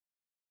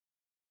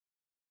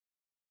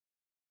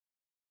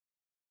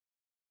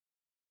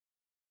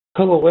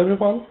Hello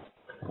everyone.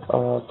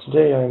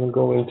 Today I'm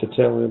going to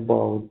tell you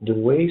about the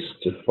ways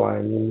to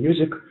find new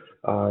music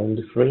in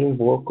the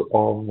framework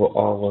of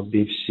our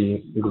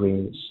BFC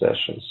Green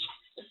sessions.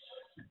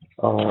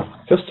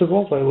 First of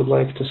all, I would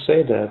like to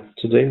say that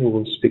today we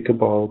will speak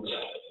about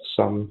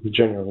some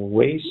general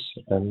ways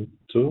and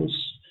tools,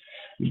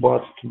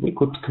 but we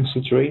could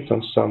concentrate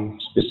on some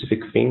specific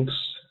things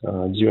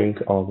during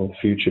our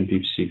future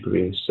BFC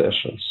Green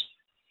sessions.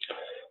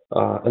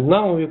 And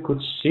now you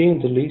could see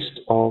the list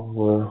of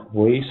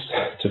ways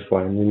to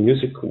find new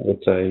music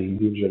that I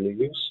usually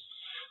use.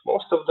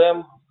 Most of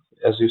them,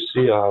 as you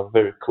see, are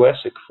very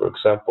classic. For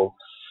example,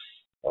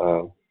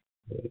 uh,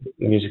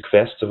 music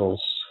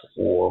festivals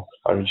or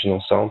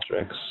original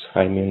soundtracks.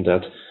 I mean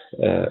that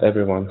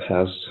everyone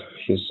has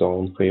his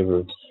own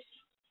favorite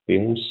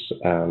films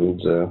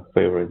and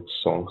favorite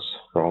songs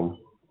from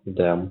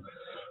them.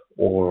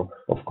 Or,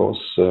 of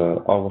course,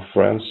 our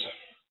friends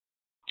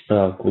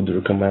could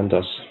recommend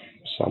us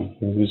some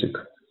music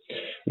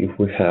if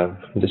we have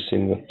the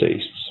similar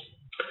tastes.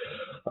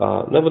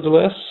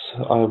 Nevertheless,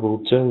 I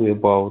will tell you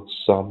about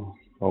some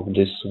of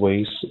these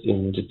ways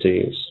in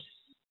details.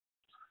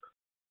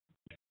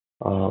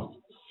 Uh,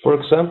 for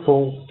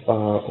example,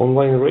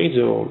 online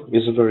radio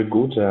is a very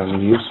good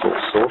and useful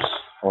source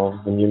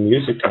of new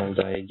music, and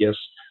I guess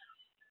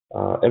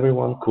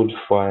everyone could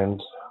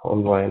find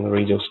online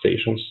radio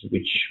stations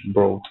which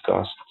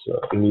broadcast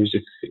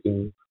music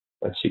in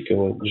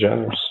particular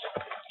genres.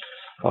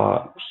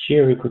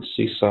 Here you could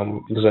see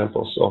some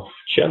examples of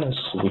channels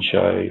which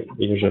I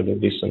usually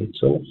listen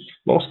to.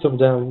 Most of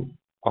them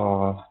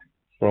are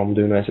from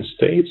the United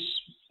States,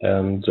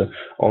 and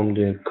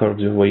only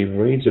Cardio Wave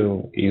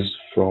Radio is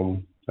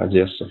from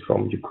Odessa,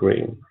 from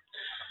Ukraine.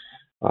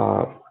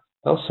 Uh,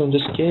 Also, in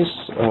this case,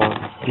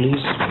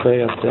 please pay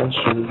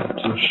attention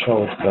to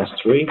Shoutcast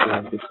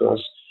Radio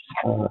because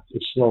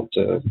it's not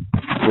a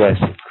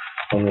classic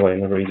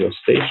online radio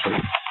station.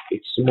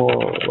 It's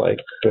more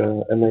like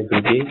an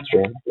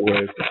aggregator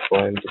where you can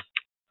find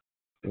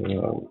a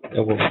lot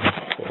of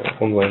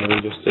online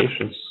radio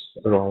stations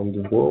around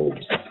the world.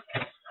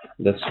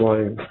 That's why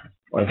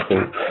I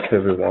hope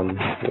everyone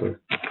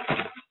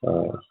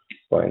will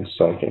find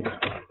something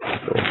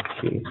for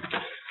him.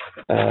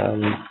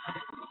 And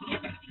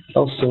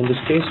also, in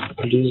this case,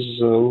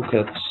 please look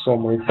at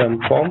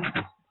somafm.com.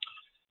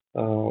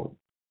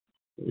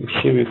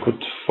 Here you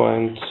could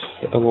find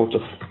a lot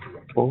of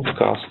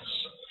podcasts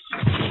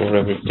for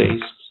every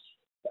taste,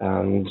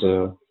 and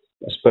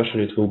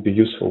especially it will be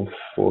useful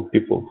for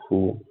people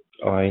who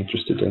are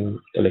interested in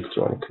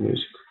electronic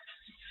music.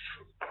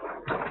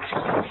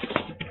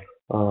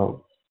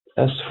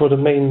 As for the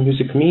main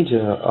music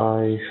media,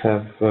 I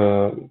have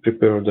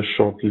prepared a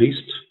short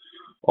list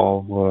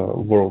of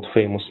world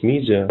famous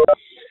media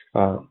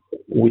uh,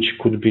 which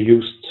could be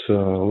used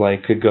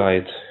like a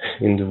guide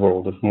in the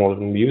world of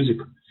modern music.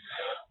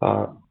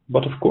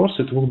 But of course,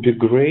 it would be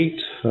great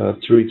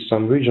to read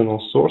some regional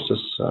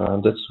sources.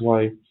 That's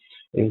why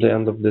in the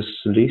end of this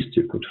list,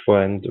 you could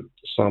find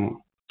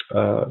some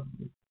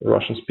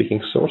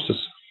Russian-speaking sources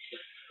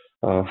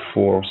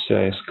for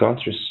CIS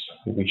countries,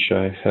 which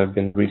I have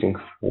been reading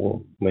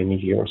for many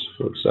years,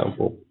 for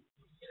example.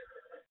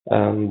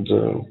 And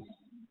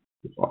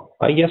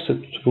I guess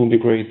it will be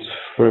great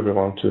for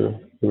everyone to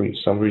read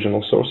some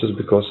regional sources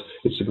because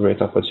it's a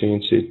great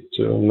opportunity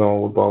to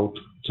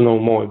know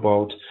more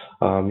about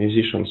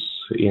musicians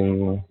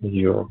in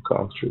your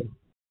country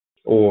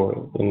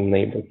or in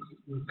neighboring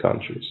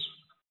countries.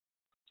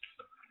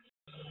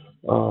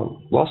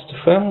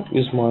 Last.fm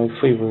is my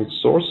favorite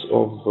source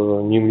of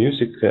new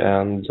music,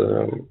 and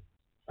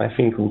I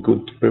think we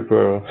could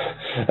prepare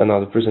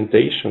another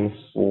presentation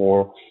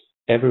for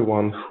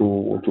everyone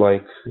who would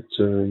like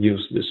to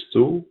use this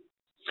tool.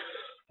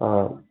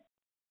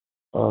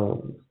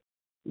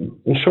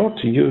 In short,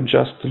 you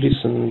just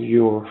listen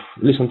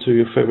to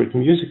your favorite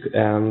music,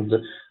 and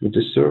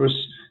the service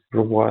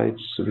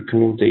provides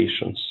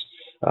recommendations.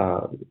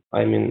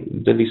 I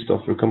mean, the list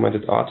of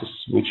recommended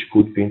artists which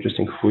could be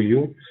interesting for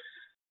you.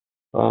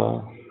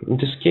 In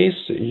this case,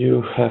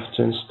 you have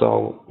to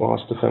install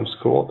Last.fm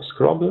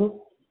Scrubber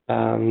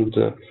and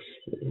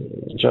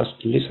just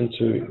listen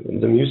to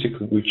the music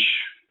which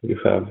you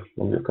have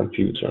on your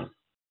computer.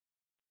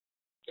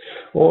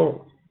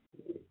 Or,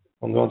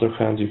 on the other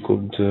hand, you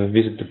could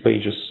visit the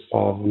pages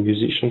of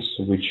musicians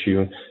which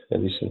you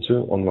listen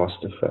to on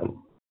Last.fm.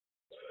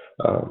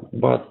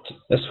 But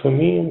as for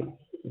me,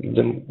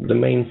 the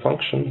main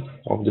function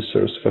of the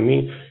service for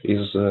me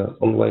is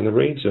online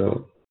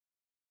radio,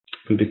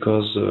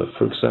 because,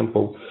 for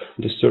example,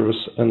 the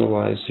service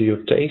analyzes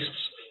your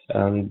tastes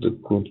and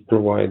could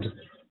provide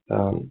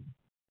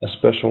a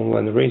special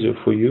online radio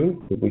for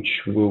you, which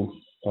will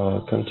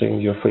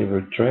contain your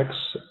favorite tracks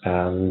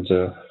and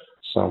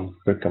some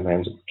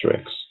recommended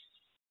tracks.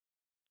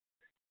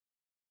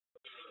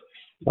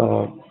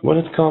 When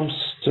it comes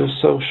to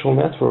social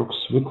networks,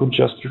 we could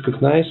just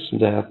recognize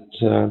that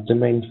the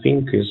main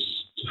thing is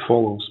to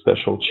follow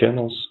special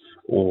channels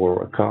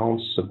or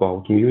accounts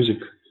about music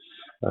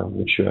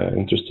which you are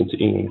interested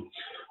in.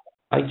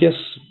 I guess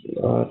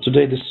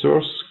today the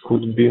source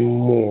could be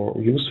more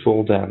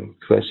useful than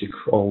classic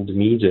old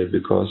media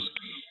because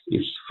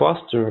it's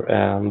faster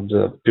and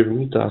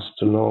permit us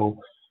to know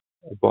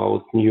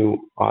about new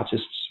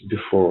artists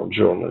before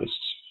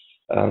journalists.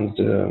 And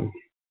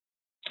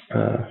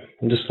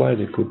in the slide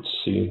you could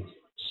see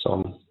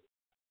some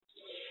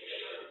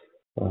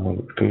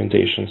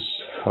recommendations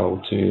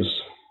how to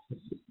use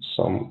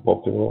some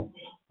popular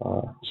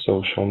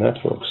social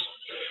networks.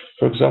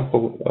 For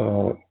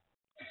example,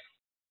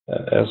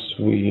 as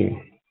we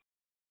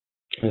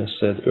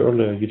said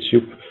earlier,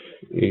 YouTube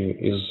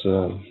is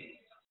a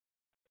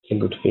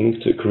good thing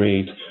to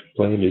create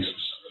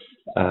playlists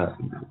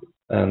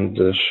and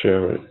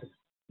share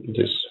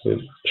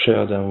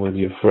them with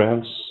your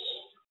friends,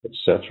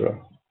 etc.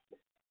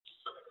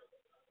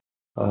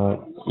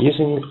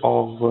 Using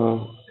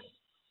of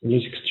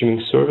music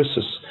streaming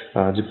services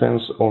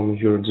depends on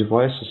your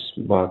devices,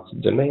 but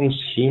the main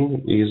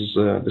scheme is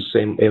the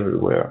same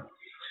everywhere.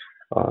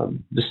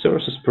 The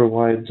services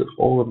provide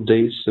all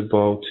updates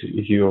about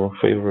your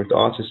favorite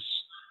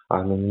artists,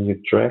 new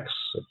tracks,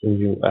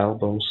 new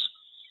albums,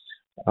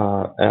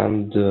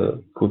 and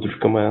could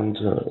recommend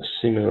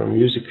similar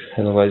music,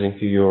 analyzing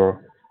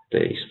your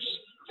tastes.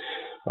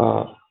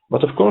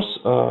 But of course,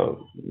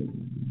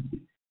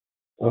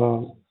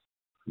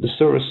 the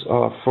services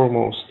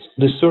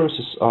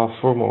are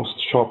foremost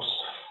shops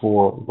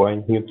for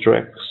buying new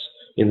tracks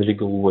in a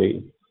legal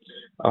way.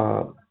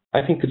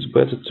 I think it's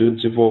better to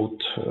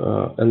devote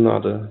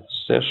another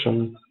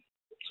session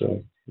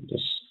to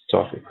this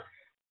topic.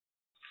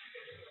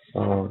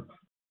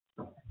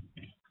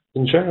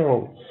 In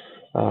general,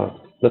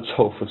 that's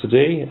all for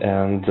today,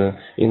 and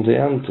in the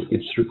end,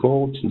 it's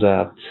recalled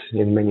that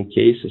in many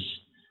cases,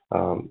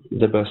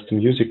 the best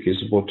music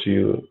is what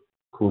you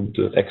could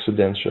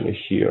accidentally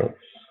hear.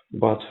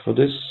 But for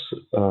this,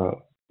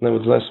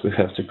 nevertheless, we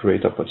have to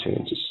create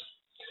opportunities.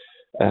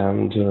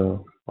 And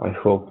I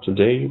hope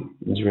today,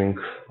 during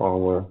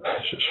our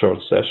short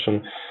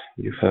session,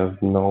 you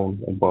have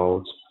known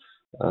about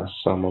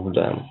some of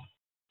them.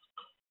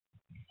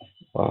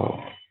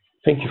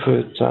 Thank you for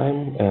your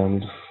time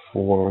and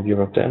for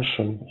your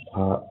attention.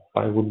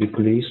 I would be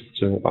pleased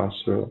to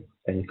answer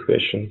any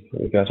question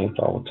regarding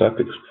our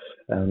topics.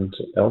 And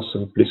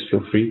also, please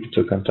feel free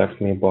to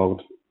contact me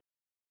about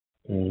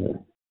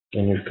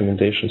any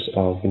recommendations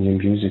of new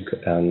music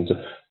and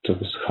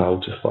tools how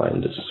to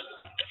find this.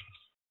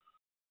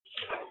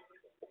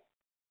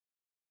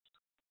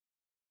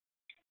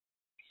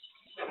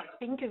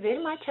 Thank you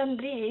very much,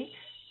 Andrey.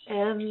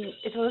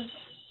 It was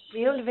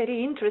really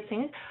very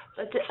interesting.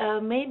 But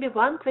maybe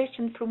one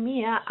question from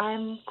me.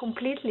 I'm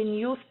completely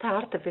new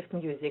starter with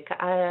music.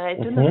 I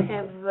do not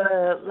have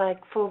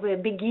like for the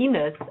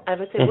beginners. I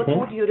would say, what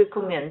would you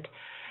recommend?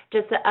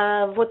 Just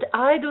what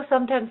I do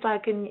sometimes,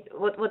 like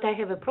what I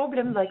have a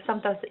problem, like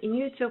sometimes in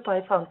YouTube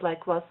I found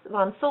like was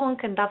one song,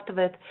 and after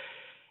that,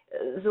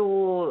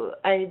 so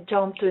I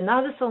jump to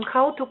another song.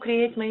 How to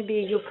create maybe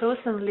your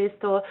personal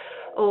list, or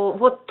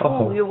what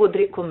tool you would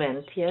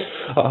recommend? Yes.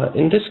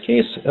 In this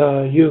case,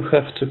 you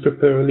have to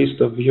prepare a list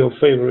of your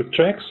favorite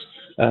tracks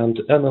and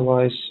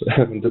analyze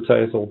the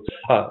title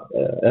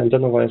and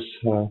analyze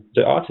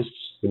the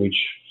artists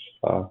which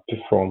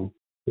perform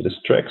these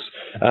tracks,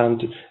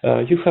 and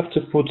you have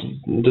to put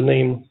the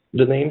names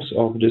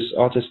of these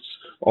artists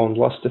on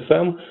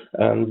Last.fm,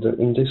 and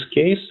in this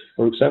case,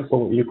 for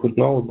example, you could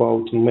know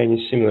about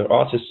many similar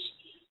artists,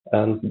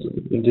 and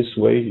in this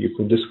way you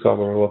could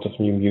discover a lot of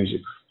new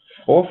music.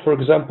 Or, for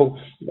example,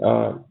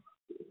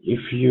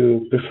 if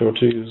you prefer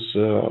to use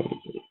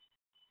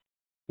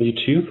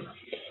YouTube,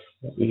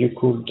 you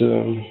could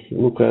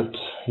look at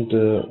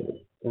the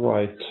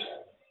right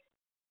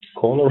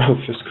corner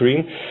of your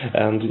screen,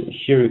 and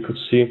here you could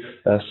see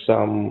the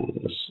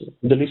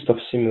list of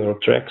similar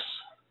tracks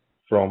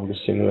from the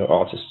similar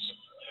artists.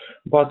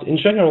 But in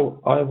general,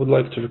 I would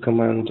like to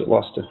recommend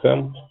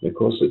Last.fm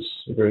because it's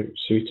very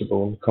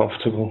suitable and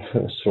comfortable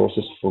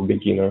sources for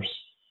beginners.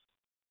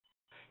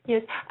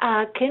 Yes.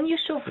 Can you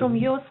show from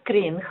your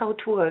screen how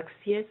it works?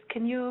 Yes.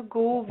 Can you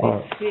go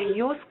with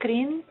your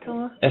screen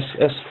to?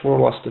 As for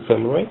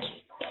Last.fm, right?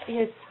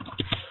 Yes.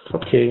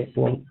 Okay.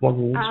 One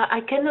minute.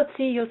 I cannot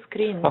see your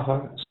screen.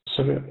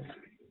 Sorry.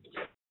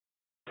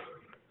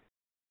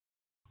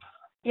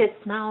 Yes.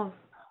 Now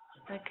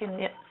I can.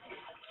 Yeah.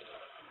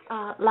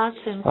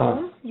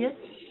 Last.fm. Yes.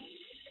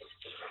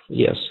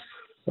 Yes.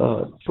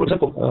 For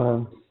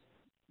example,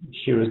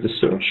 here is the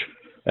search,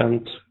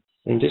 and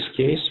in this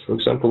case, for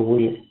example,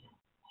 we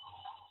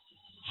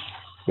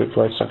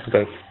write something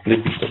like the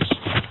Beatles,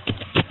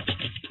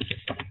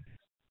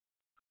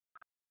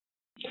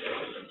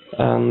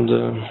 and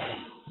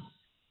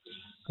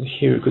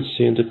here you could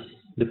see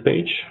the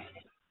page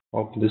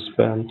of this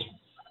band.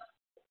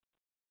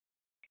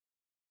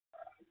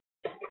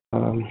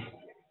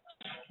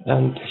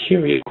 And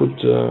here you could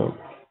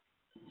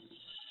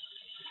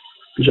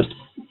just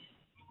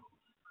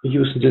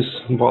use this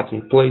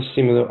button, play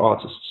similar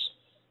artists.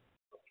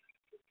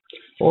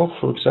 Or,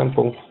 for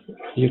example,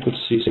 you could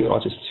see similar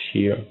artists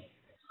here.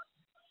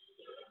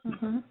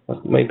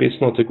 But maybe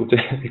it's not a good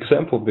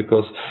example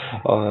because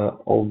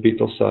all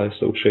Beatles are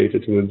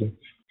associated with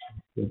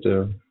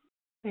the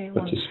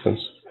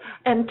participants.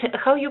 And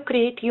how you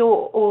create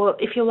your, or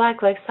if you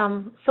like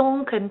some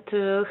song, and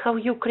how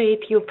you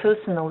create your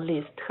personal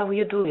list, how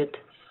you do it?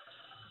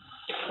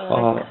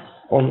 On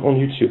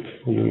YouTube,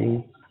 you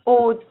mean?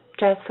 Or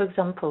just for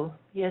example,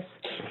 yes.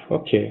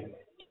 Okay.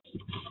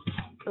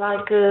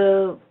 Like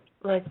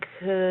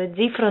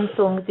different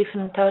songs,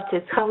 different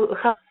artists.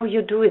 How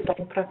you do it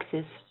in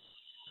practice?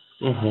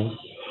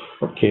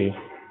 Okay.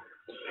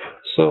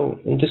 So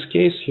in this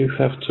case, you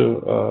have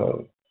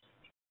to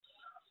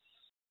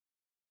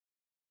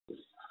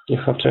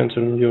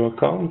enter your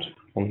account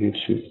on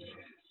YouTube.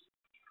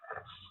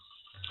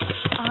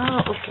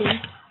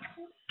 Okay.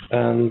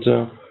 And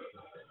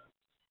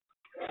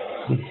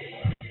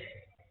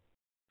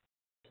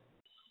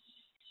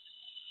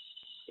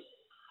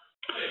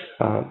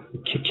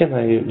can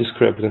I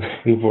describe it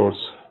in words?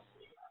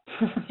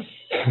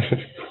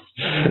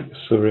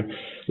 Sorry.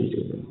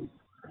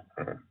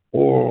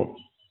 Or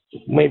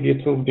maybe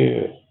it will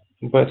be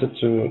better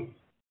to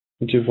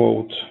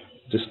devote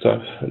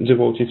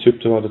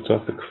YouTube to other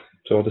topic,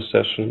 to other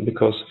session,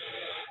 because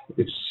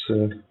it's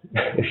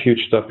a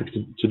huge topic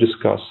to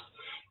discuss.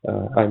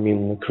 I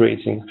mean,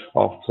 creating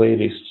of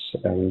playlists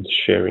and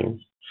sharing.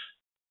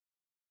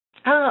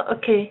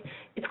 Okay.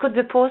 It could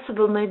be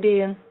possible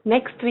maybe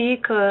next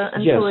week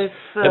Yes,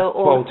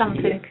 or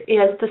something.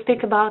 Yes, to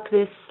speak about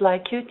this,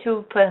 like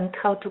YouTube and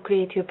how to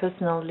create your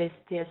personal list.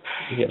 Yes.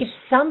 If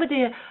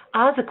somebody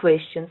has a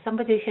question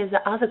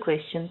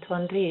to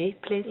Andrey,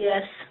 please.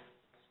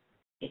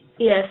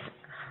 Yes.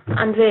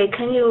 Andrey,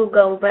 can you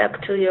go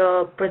back to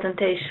your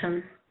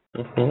presentation?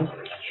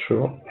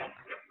 Sure.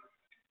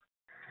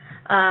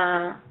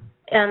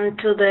 And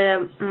to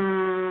the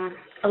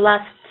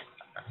last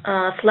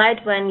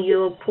slide when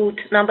you put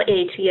number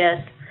 8,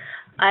 yes.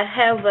 I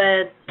have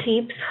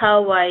tips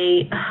how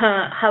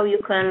you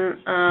can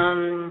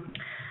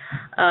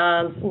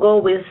go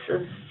with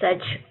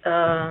such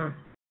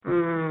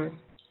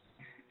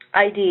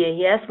idea.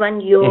 Yes,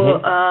 when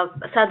you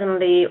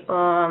suddenly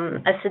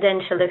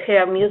accidentally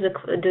hear music,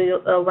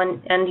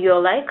 and you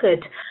like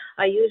it,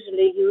 I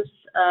usually use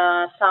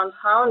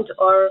SoundHound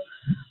or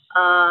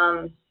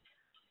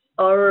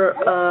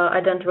I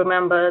don't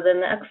remember the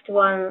next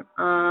one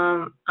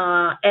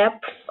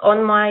app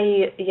on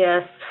my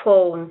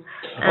phone,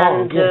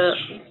 and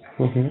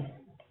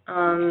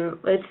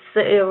it's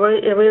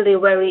really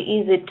very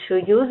easy to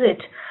use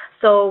it.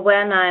 So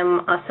when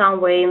I'm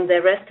somewhere in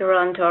the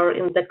restaurant or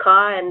in the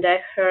car and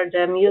I heard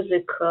the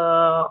music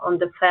on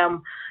the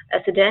phone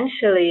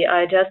accidentally,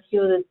 I just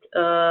use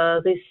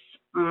this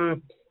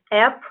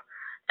app,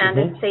 and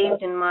it's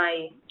saved in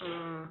my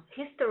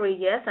history,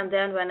 yes, and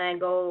then when I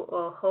go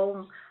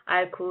home,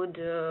 I could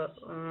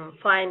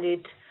find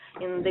it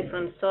in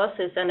different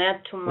sources and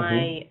add to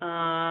my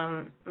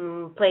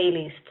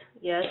playlist.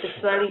 Yes,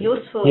 it's very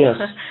useful. Yes,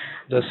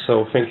 that's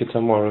so. Thank you,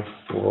 Tamara,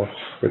 for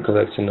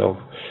recollecting of.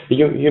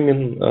 You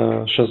mean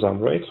Shazam,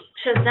 right?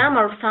 Shazam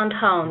or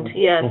SoundHound,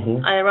 yes.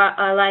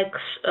 I like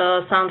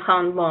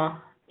SoundHound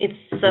more. It's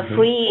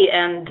free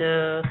and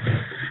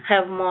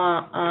have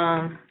more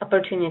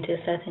opportunities,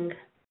 I think.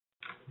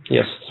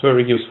 Yes, it's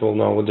very useful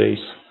nowadays.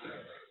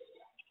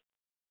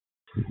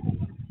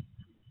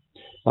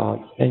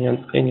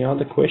 Any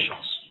other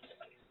questions?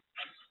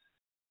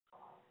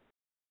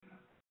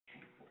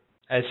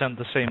 I sent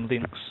the same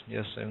links,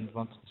 yes, and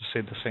wanted to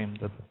say the same,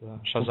 that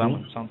Shazam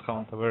and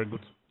SoundHound are very good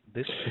at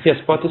this. Yes,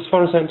 but as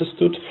far as I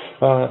understood,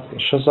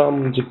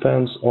 Shazam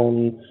depends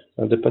on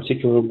the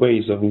particular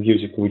base of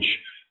music which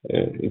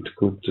it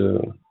could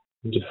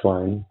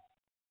define.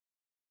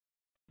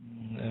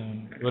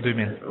 What do you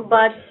mean?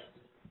 But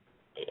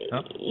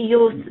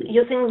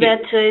you think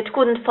that it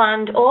couldn't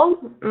find all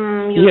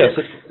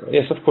music?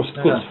 Yes, of course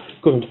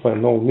it couldn't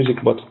find all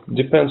music, but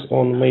depends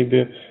on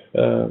maybe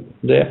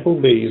the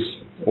Apple base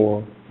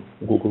or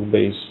Google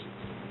base.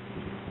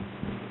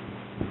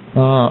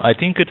 I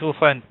think it will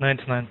find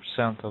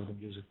 99% of the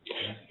music.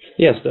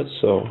 Yes, that's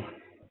so.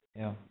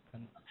 Yeah,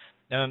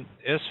 and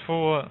as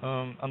for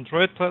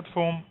Android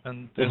platform,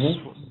 and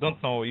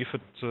don't know if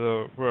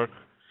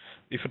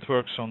it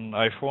works on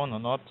iPhone or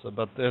not,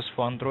 but as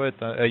for Android,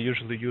 I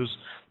usually use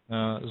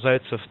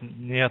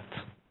Zaitsev.net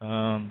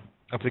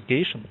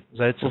application,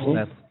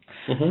 Zaitsev.net,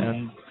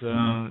 and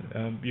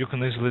you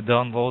can easily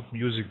download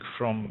music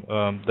from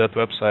that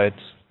website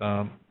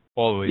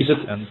always. Is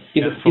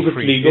it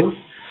free. legal?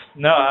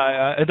 No,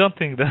 I don't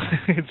think that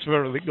it's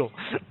very legal,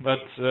 but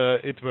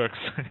it works.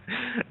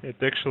 It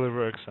actually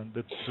works, and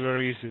it's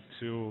very easy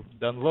to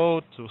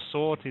download, to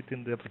sort it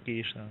in the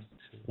application,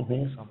 to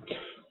make some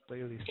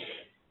playlist.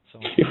 So.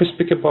 If we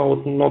speak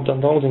about not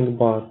downloading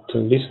but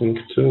listening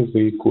to,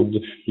 we could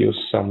use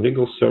some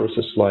legal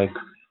services like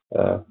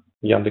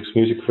Yandex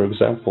Music, for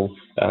example,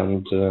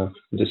 and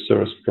this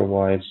service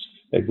provides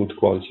a good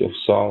quality of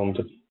sound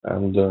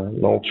and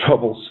no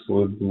troubles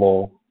with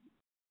law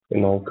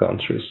in all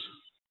countries,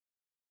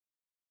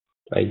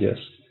 I guess.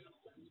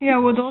 Yeah, I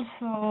would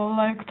also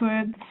like to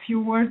add a few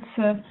words.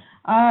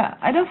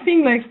 I don't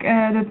think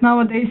that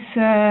nowadays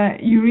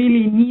you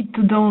really need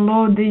to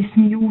download this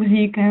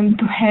music and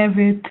to have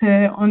it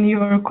on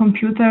your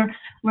computer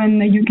when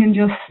you can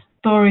just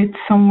store it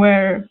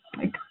somewhere.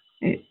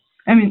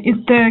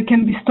 It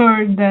can be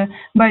stored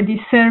by this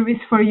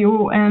service for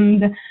you,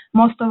 and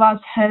most of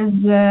us has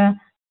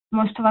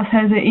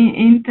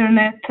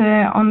internet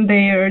on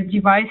their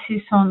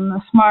devices,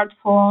 on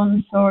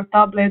smartphones or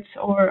tablets,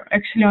 or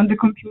actually on the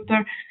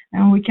computer,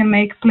 and we can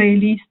make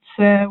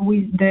playlists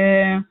with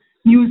the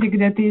music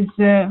that is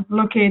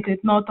located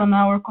not on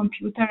our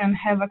computer and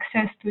have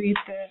access to it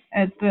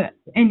at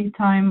any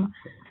time.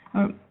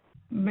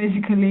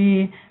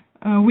 Basically,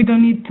 we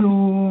don't need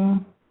to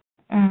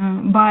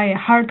buy a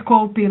hard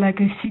copy like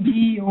a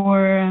CD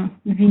or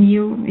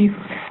vinyl if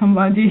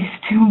somebody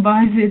still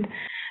buys it.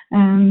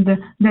 And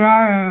there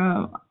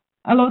are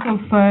a lot of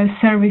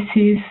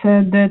services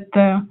that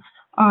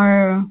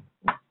are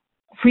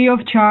free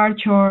of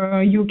charge,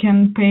 or you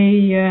can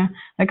pay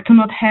to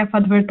not have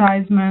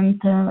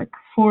advertisement, like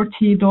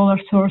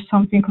 $40 or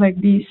something like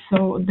this.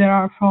 So there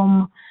are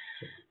from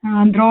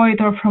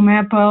Android or from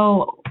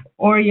Apple,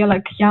 or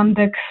like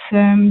Yandex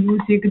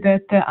Music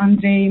that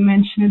Andrey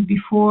mentioned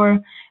before.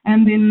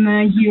 And in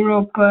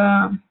Europe,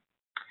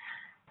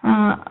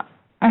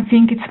 I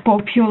think it's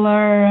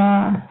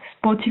popular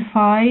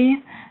Spotify,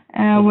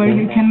 where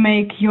you can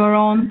make your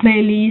own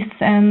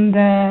playlists, and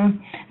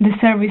the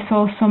service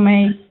also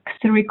makes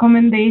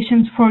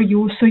recommendations for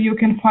you, so you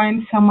can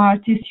find some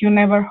artists you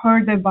never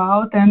heard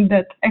about and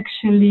that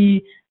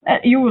actually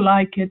you will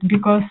like it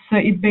because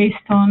it's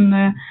based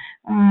on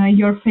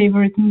your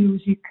favorite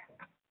music.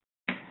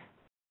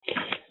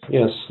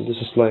 Yes, this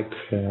is like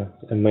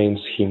a main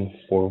scheme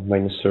for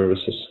many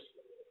services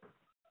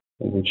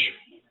which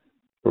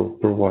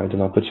provide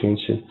an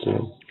opportunity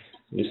to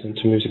listen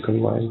to music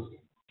online.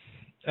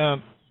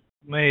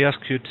 May I ask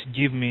you to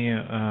give me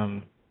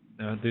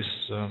this?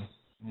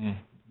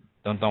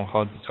 Don't know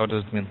how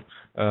does it mean?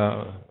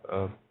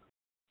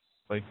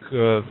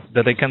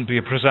 That I can be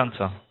a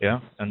presenter, yeah.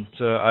 And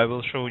I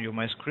will show you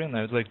my screen.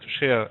 I would like to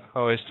share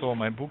how I store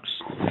my books.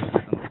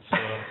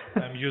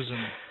 And I'm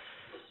using,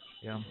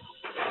 yeah.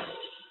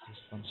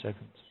 Just 1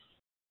 second.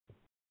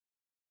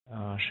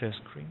 Share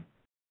screen.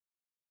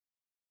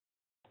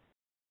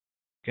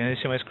 Can you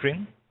see my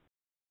screen?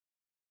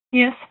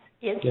 Yes.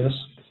 Yes. Yes.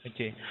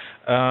 Okay.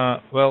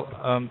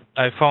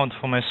 I found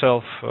for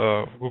myself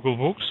Google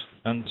Books,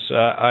 and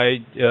I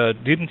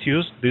didn't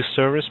use this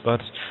service,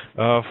 but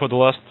for the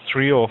last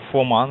 3 or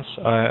 4 months,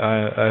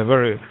 I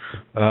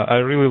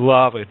really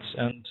love it,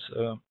 and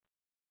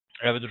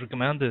I would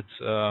recommend it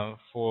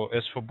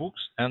as for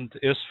books, and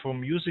as for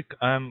music,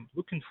 I'm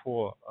looking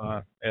for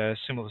a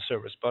similar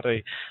service, but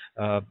I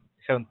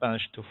haven't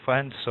managed to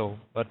find so.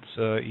 But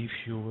if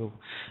you will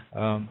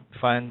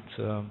find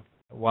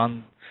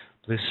one,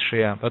 please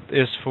share. But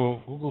as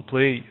for Google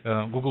Play,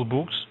 Google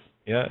Books,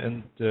 yeah,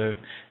 and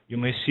you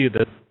may see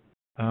that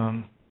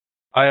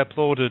I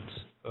uploaded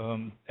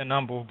a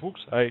number of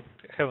books. I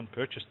haven't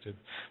purchased it,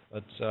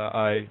 but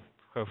I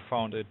have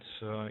found it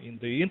in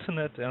the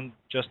internet and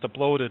just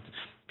uploaded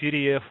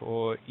PDF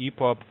or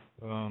EPUB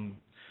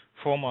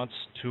formats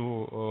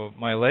to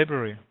my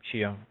library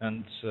here,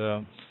 and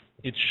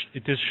it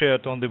is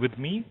shared only with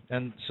me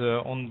and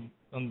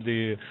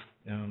only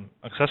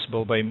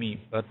accessible by me.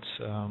 But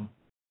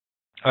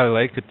I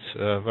like it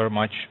very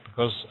much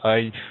because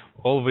I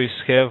always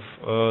have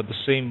the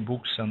same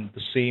books and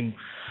the same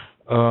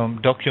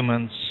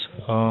documents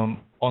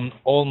on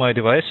all my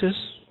devices,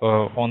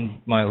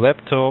 on my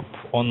laptop,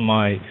 on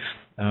my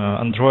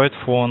Android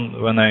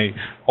phone when I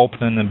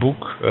open a book,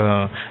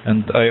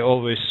 and I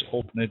always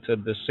open it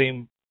at the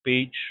same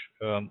page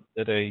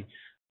that I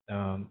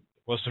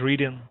was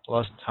reading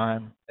last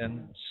time,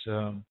 and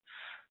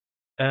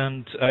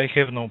I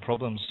have no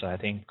problems, I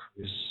think,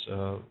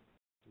 with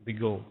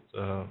legal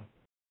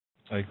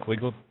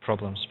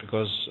problems,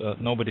 because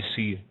nobody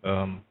see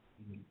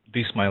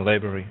this my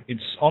library.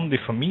 It's only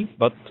for me,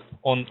 but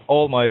on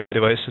all my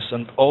devices,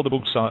 and all the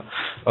books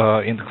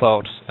are in the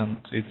cloud, and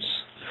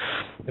it's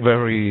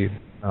very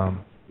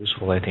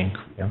useful, I think.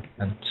 Yeah.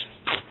 And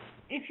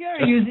if you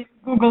are using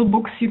Google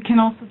Books, you can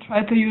also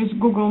try to use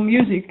Google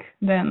Music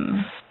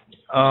then.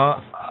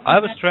 I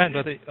was trying,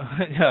 but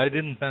I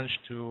didn't manage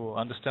to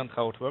understand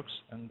how it works.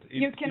 And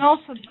you can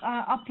also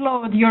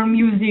upload your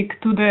music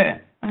to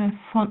the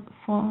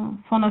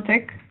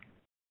Phonotheek.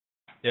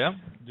 Yeah,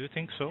 do you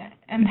think so?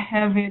 And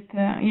have it,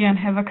 and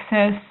have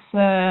access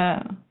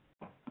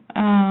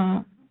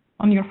on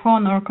your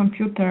phone or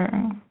computer.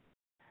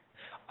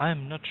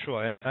 I'm not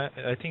sure.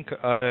 I think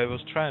I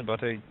was trying,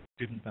 but I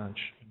didn't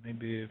manage.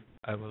 Maybe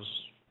I was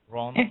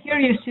wrong. Here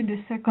you see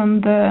the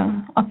second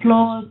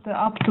upload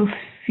up to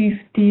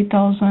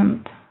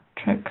 50,000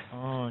 tracks.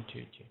 Oh,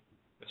 okay.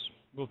 Yes,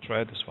 we'll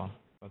try this one.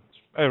 But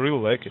I really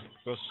like it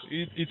because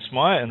it's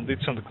mine and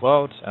it's on the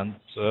cloud, and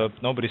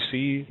nobody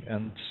see,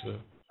 and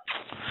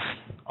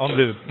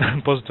only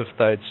positive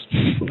sides.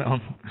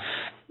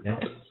 Yeah.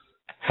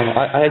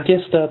 I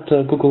guess that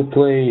Google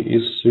Play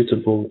is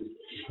suitable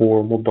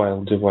for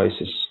mobile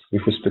devices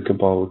if we speak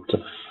about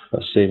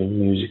saving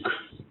music.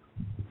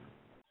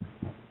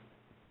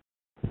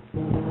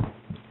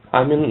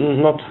 I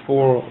mean, not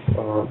for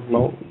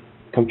no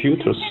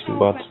computers,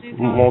 but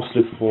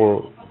mostly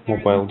for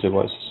mobile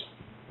devices.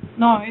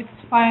 No, it's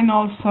fine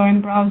also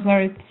in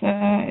browser.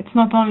 It's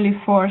not only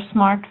for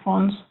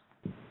smartphones.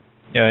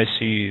 Yeah, I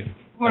see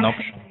an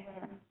option.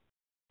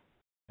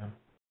 Yeah.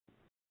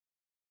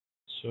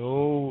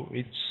 So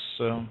it's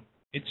an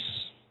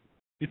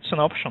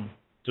option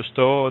to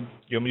store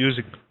your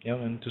music, yeah,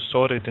 and to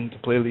sort it into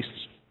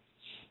playlists.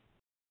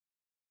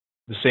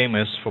 The same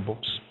as for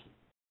books.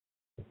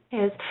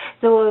 Yes.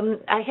 So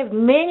I have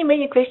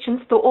many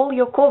questions to all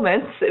your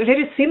comments.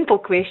 Very simple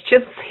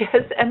questions.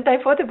 Yes. And I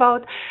thought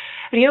about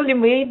really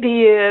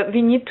maybe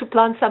we need to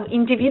plan some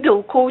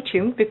individual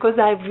coaching because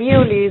I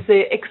really is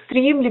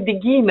extremely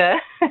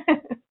beginner.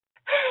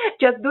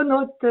 Just do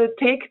not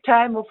take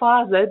time of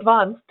other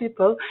advanced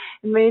people.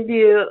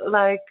 Maybe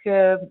I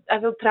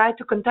will try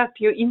to contact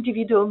you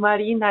individual,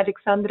 Marina,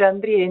 Alexandra,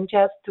 Andrey, and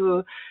just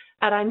to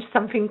arrange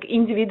something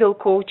individual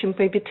coaching,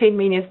 maybe 10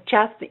 minutes,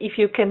 just if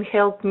you can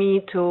help me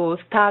to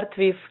start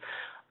with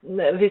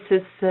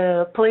this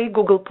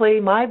Google Play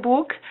my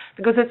book,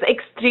 because it's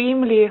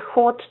extremely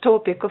hot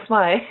topic of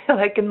my,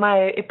 like in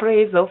my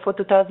appraisal for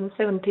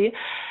 2017,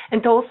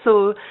 and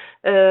also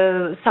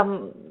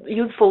some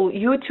useful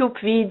YouTube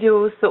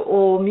videos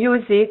or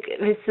music.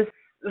 This is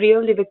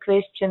really the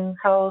question,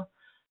 how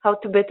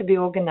to better be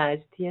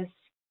organized, yes.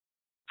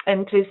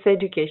 And with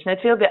education, I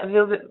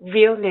will be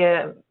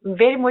really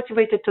very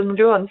motivated to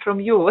learn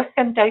from you,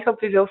 and I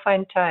hope we will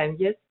find time,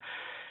 yes,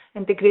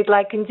 and agree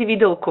like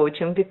individual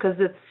coaching, because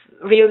it's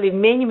really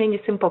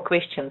many simple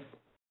questions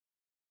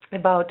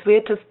about where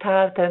to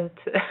start and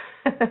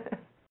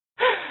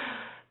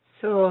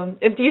so.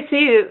 And you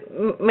see,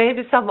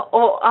 maybe some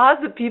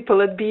other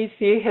people at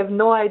BFC have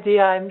no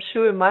idea. I'm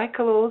sure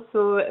Michael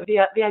also. We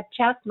are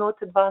just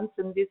not advanced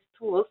in these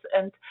tools,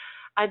 and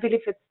I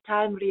believe it's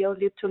time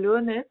really to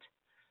learn it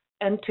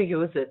and to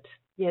use it,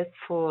 yes,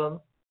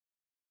 for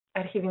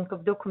archiving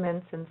of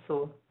documents and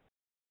so.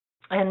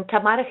 And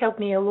Tamara helped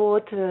me a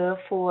lot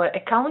for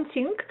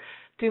accounting,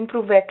 to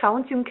improve the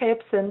accounting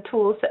apps and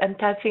tools, and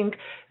I think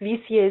this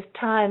year is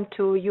time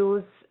to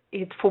use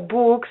it for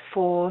books,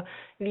 for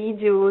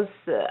videos.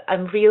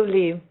 I'm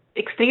really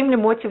extremely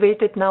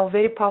motivated now,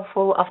 very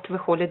powerful after the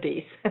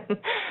holidays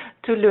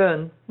to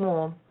learn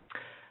more.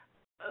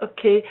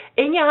 Okay,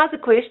 any other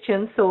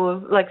questions or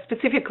like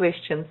specific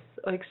questions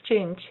or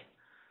exchange?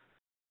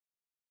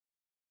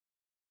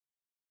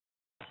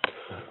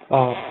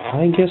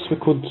 I guess we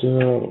could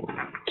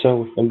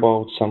tell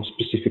about some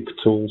specific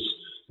tools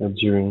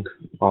during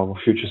our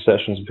future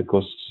sessions,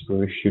 because it's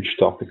very huge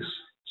topics.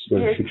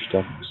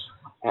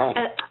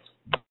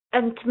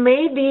 And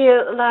maybe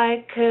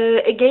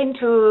again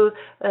to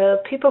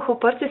people who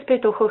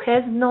participate or who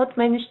has not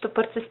managed to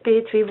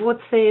participate, we would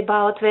say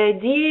about the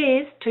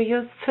idea is to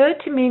use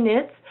 30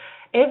 minutes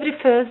every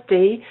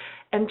Thursday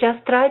and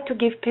just try to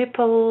give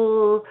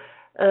people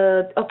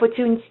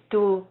opportunity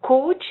to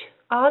coach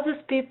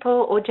others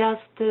people, or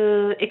just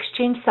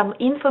exchange some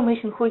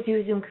information who's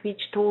using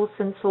which tools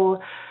and so.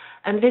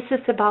 And this is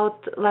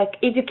about like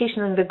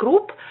education in the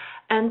group.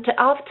 And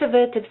after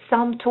that, if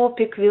some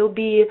topic will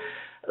be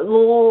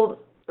low,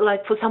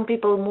 like for some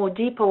people more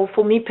deep, or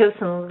for me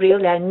personally,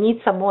 really I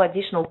need some more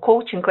additional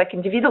coaching, like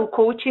individual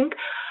coaching.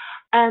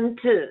 And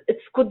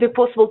it could be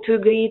possible to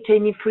agree at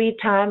any free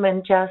time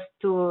and just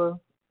to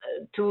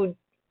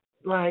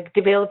like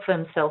develop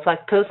themselves,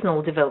 like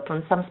personal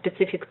development, some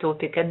specific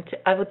topic. And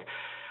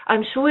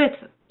I'm sure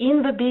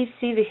in the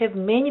BFC we have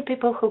many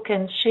people who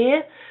can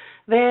share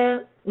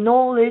their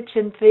knowledge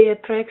and their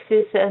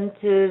practice, and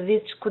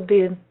which could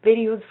be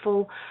very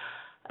useful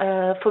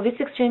for this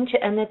exchange.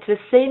 And at the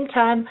same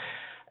time,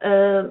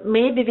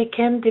 maybe we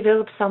can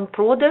develop some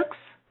products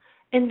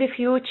in the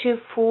future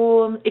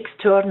for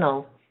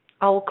external,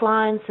 our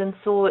clients, and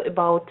so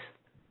about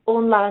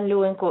online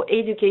learning or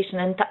education.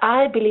 And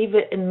I believe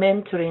in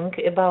mentoring,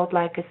 about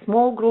like a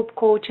small group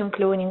coaching,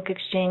 learning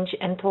exchange,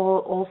 and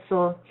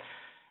also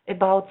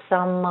about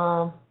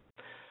some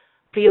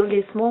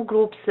really small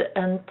groups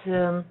and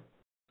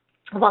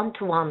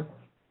one-to-one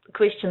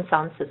questions,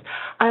 answers.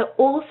 I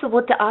also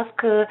want to ask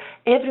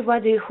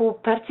everybody who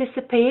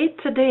participated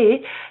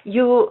today,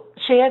 you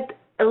shared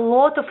a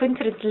lot of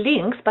interest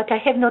links, but I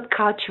have not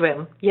catch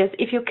them. Yes,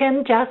 if you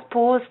can just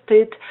post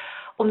it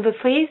on the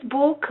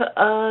Facebook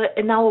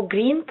in our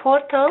green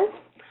portal,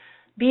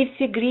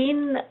 BFC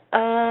Green,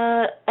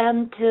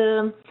 and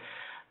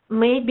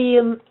maybe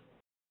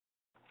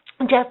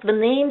just the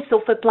names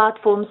of the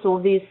platforms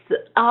or these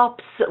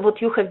apps,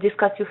 what you have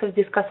discussed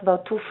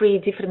about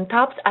 2-3 different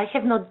apps. I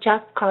have not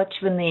just catch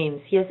the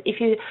names. Yes, if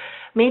you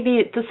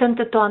maybe to send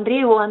it to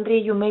Andrey, or Andrey,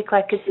 you make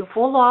like a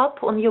follow-up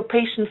on your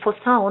patient for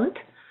sound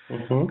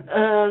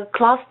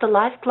cluster,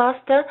 live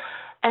cluster,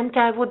 And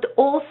I would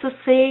also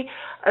say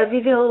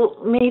we will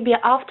maybe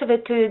after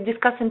that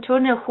discuss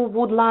internally who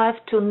would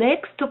like to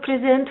next to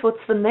present, what's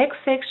the next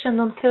section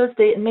on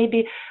Thursday, and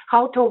maybe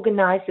how to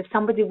organize. If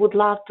somebody would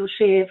love to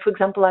share, for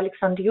example,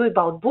 Alexander, you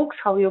about books,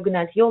 how you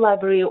organize your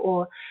library,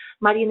 or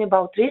Marina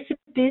about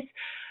recipes,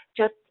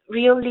 just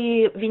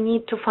really we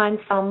need to find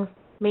some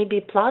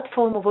maybe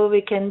platform where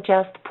we can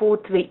just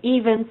put the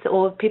events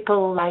or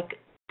people like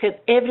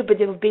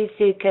everybody of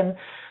BFC can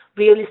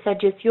really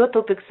suggest your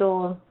topics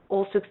or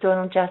also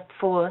external just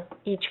for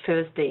each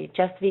Thursday.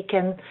 Just we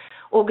can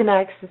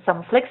organize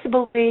some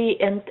flexible way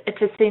and at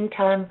the same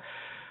time,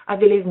 I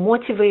believe,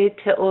 motivate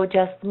or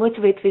just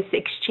motivate this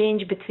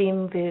exchange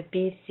between the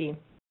BFC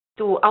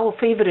to our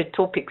favorite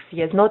topics.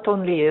 Yes, not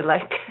only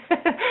like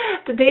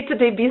the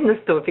day-to-day business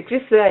topic.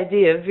 This is the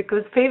idea,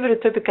 because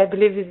favorite topic, I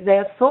believe, is they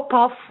are so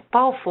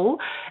powerful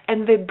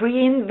and they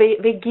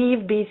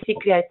give BFC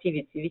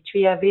creativity, which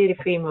we are very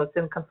famous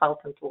in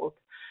consultant world.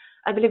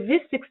 I believe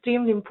this is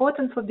extremely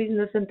important for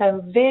business, and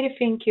I'm very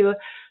thank you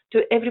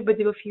to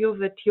everybody of you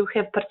that you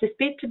have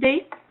participated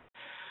today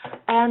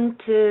and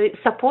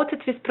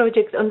supported this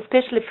project, and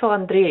especially for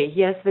Andrey.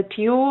 Yes, that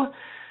you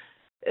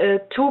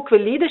took the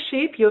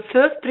leadership, your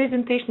first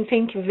presentation.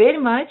 Thank you very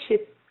much.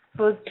 It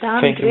was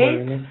done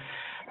great. You,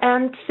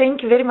 and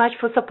thank you very much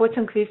for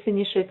supporting this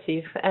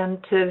initiative and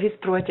this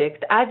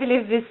project. I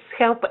believe this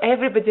helps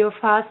everybody of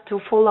us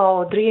to follow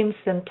our dreams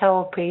and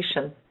our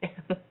passion.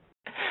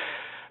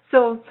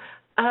 So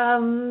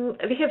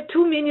we have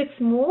 2 minutes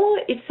more.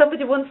 If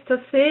somebody wants to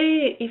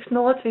say, if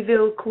not, we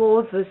will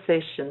close the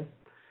session.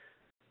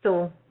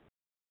 So.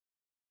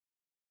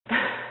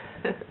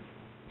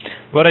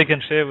 What I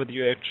can share with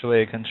you,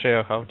 actually, I can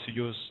share how to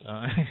use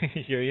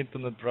your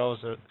internet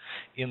browser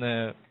in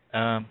a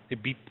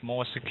bit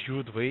more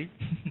secured way.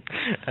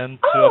 And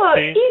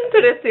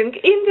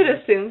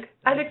interesting,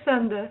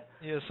 Alexander.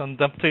 Yes, and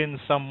obtain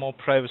some more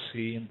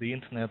privacy in the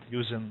internet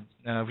using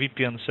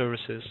VPN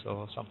services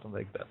or something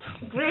like that.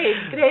 Great.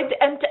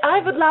 And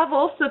I would love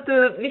also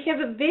we have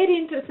a very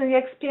interesting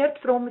expert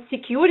from a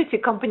security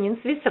company in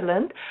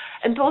Switzerland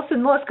and also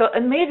in Moscow,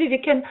 and maybe we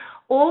can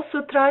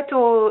also try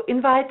to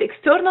invite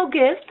external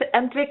guests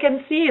and we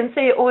can see and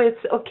say, oh,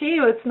 it's okay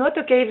or it's not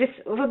okay. This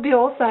would be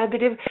also, I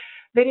believe,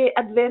 very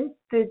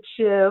advantage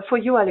for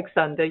you,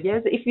 Alexander.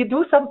 Yes, if you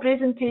do some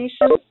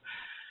presentations,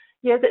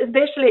 yes,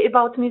 especially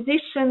about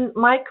musician.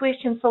 My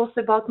question is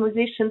also about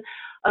musician.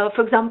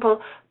 For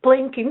example,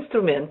 playing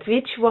instrument.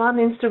 Which one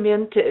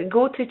instrument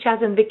go to each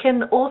other? And we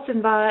can also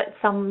invite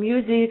some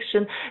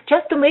musician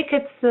just to make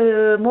it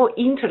more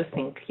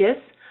interesting. Yes.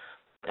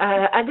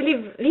 I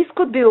believe this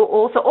could be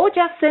also, or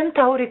just send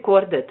our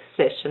recorded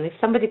session. If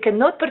somebody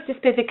cannot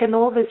participate, they can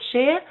always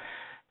share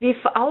with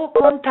our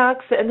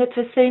contacts and at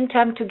the same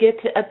time to get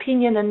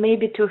opinion and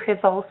maybe to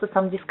have also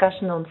some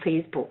discussion on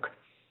Facebook.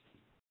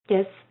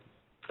 Yes,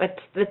 at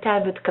the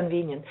time it's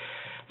convenient.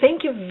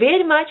 Thank you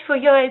very much for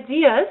your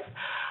ideas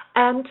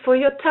and for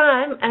your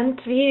time, and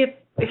we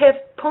have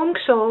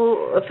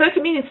punctual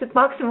 30 minutes at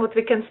maximum what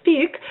we can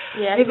speak.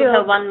 Yes, we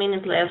have 1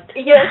 minute left.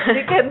 Yes,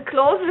 we can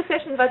close the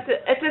session, but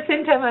at the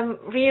same time I'm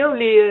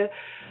really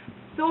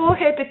so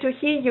happy to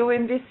hear you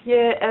in this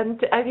year,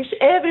 and I wish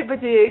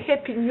everybody a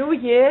happy new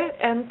year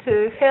and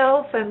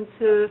health, and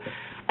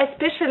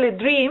especially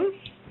dream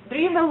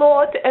a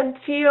lot and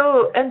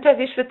feel, and I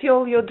wish that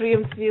all your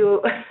dreams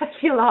will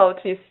fill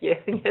out this year.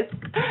 Yes.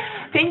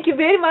 Thank you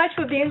very much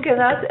for being with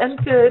us, and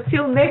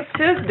till next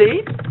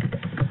Thursday.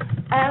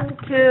 And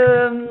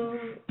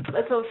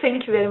so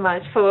thank you very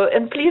much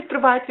and please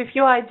provide with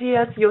your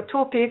ideas, your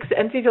topics,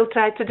 and we will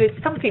try to do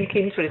something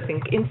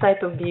interesting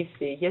inside of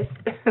BFC. Yes.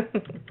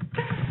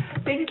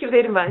 Thank you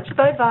very much.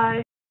 Bye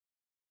bye.